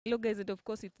Hello guys, and of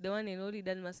course it's the one and only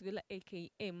Dan Masvila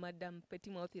aka Madam Petty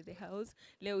Mouth in the house.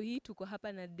 Leo hii tuko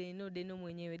hapa na Deno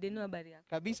mwenyewe. Deno, habari yako?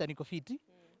 Kabisa niko fiti,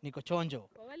 niko chonjo.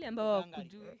 Kwa wale ambao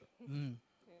hawakujui.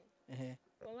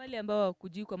 Kwa wale ambao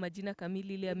hawakujui kwa majina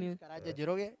kamili ile ya Karanja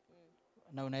Njoroge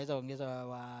na unaweza ongeza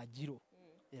wa Jiro.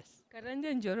 Yes.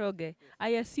 Karanja Njoroge.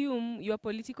 I assume your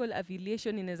political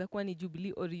affiliation inaweza kuwa ni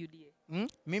Jubilee or UDA.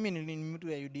 Mimi ni mtu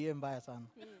ya UDA mbaya sana.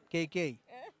 KK.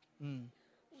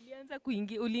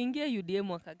 Uliingia UDA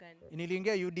mwaka gani?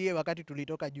 Niliingia UDA wakati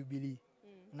tulitoka Jubilee.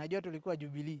 Unajua tulikuwa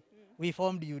Jubilee. We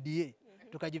formed UDA.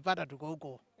 Tukajipata tuko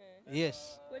huko.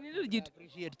 Yes. Kwa nini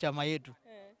appreciate chama yetu?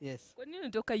 Yes. Kwa nini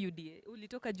ulitoka UDA?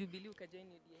 Ulitoka Jubilee ukajoin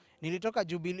UDA? Nilitoka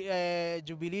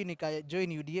Jubilee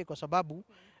nikajoin UDA kwa sababu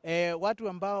watu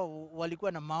ambao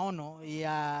walikuwa na maono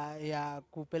ya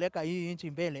kupeleka hii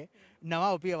nchi mbele na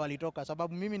wao pia walitoka,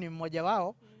 sababu mimi ni mmoja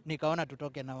wao, nikaona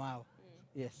tutoke na wao.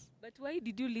 Yes. But why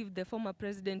did you leave the former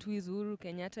president who is Uhuru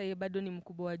Kenyatta? Yeye bado ni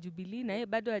mkubwa wa Jubilee na yeye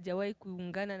bado hajawahi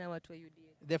kuungana na watu wa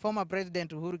UDA. The former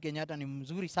president Uhuru Kenyatta ni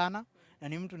mzuri sana na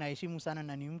ni mtu naheshimu sana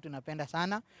na ni mtu napenda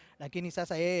sana, lakini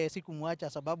sasa yeye sikumwacha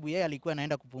sababu yeye alikuwa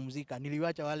anaenda kupumzika.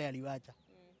 Niliwacha wale aliwacha.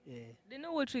 Yeah. Do you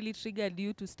know what really triggered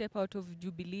you to step out of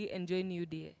Jubilee and join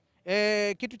UDA?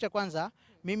 Kitu cha kwanza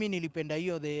mimi nilipenda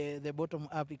hiyo the bottom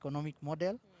up economic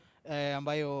model.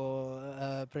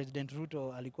 Ambayo President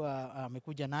Ruto alikuwa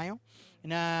amekuja nayo,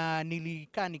 na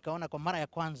nilikaa nikaona kwa mara ya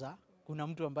kwanza kuna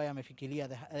mtu ambaye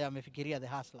amefikiria the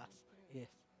hustlers. Yes.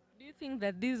 Do you think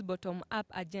that this bottom up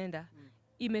agenda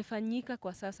imefanyika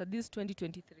kwa sasa this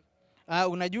 2023?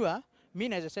 Unajua mimi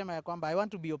naweza sema ya kwamba I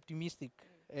want to be optimistic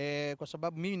kwa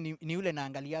sababu mimi ni yule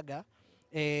naangaliaga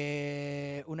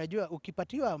unajua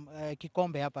ukipatiwa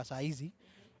kikombe hapa saa hizi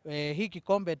hii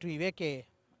kikombe tu iweke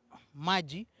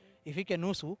maji ifike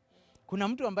nusu, kuna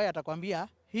mtu ambaye atakwambia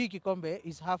hii kikombe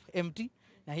is half empty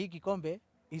na hii kikombe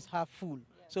is half full.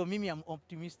 So mimi am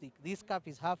optimistic. This cup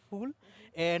is half full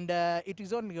and it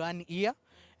is only 1 year.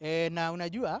 Na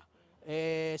unajua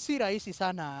si rahisi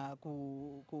sana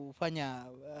kufanya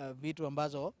vitu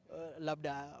ambazo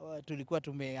labda tulikuwa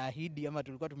tumeahidi ama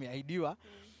tulikuwa tumeahidiwa.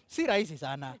 Si rahisi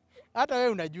sana. Hata wewe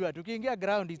unajua tukiingia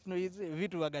ground it's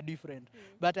vitu waga different.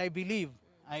 But I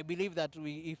believe that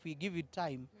if we give it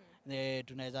time,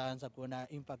 tunaweza anza kuona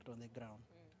impact on the ground.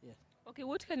 Yes. Okay,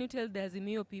 what can you tell the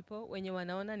Azimio people wenye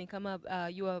wanaona ni kama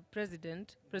your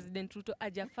President Ruto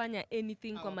hajafanya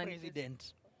anything kwa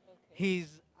president? Okay.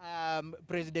 He's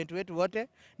president wetu wote,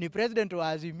 ni president wa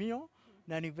Azimio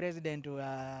na ni president wa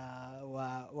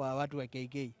watu wa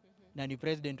KK na ni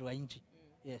president wa nchi.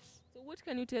 Yes. So what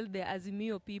can you tell the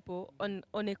Azimio people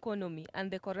on economy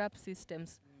and the corrupt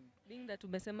systems? Being that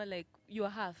umesema like you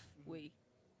are halfway.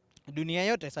 Dunia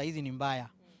yote saa hizi ni mbaya.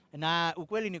 Na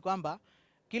ukweli ni kwamba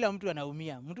kila mtu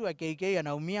anaumia. Mtu wa KK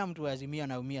anaumia, mtu wa Azimio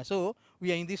anaumia. So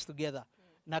we are in this together.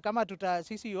 Na kama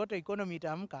sisi wote economy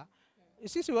itaamka,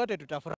 sisi wote tutafurahi.